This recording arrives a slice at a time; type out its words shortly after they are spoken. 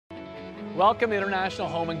Welcome to International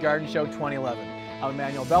Home and Garden Show 2011. I'm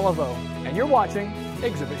Emmanuel Beliveau, and you're watching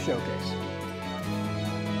Exhibit Showcase.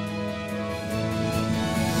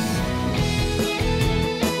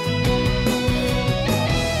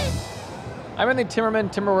 I'm in the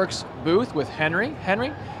Timmerman Timberworks booth with Henry.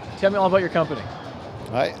 Henry, tell me all about your company.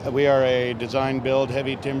 Hi, we are a design-build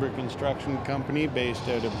heavy timber construction company based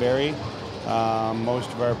out of Barrie. Most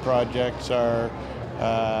of our projects are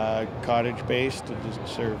cottage-based to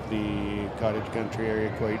just serve the cottage country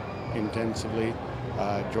area quite intensively.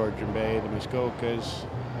 Georgian Bay, the Muskokas,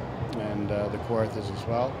 and the Kawarthas as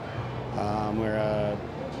well. We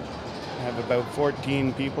have about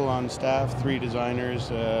 14 people on staff, 3 designers,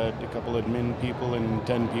 a couple admin people, and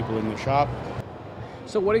 10 people in the shop.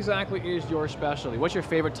 So what exactly is your specialty? What's your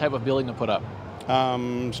favorite type of building to put up?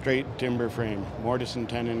 Straight timber frame, mortise and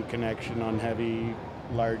tenon connection on heavy,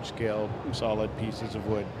 large-scale, solid pieces of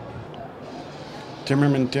wood.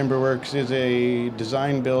 Timmerman Timberworks is a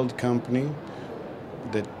design-build company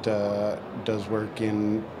that does work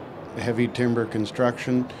in heavy timber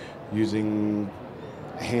construction using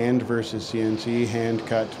hand versus CNC,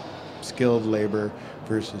 hand-cut skilled labor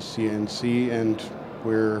versus CNC, and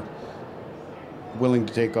we're willing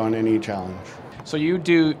to take on any challenge. So you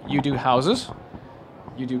do houses,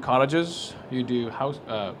 you do cottages, you do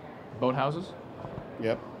boat houses?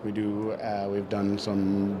 Yep, we do. We've done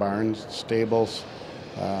some barns, stables.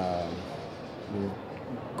 We're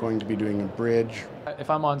going to be doing a bridge. If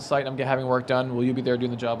I'm on site and I'm having work done, will you be there doing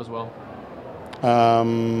the job as well?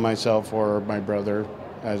 Myself or my brother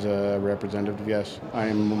as a representative, yes.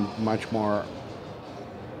 I'm much more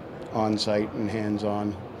on site and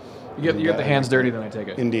hands-on. You get the hands dirty then, I take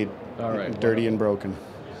it? Indeed. All right. Dirty and broken.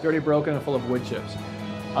 Dirty, broken, and full of wood chips.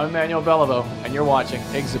 I'm Emmanuel Beliveau, and you're watching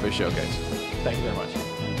Exhibit Showcase. Thank you very much.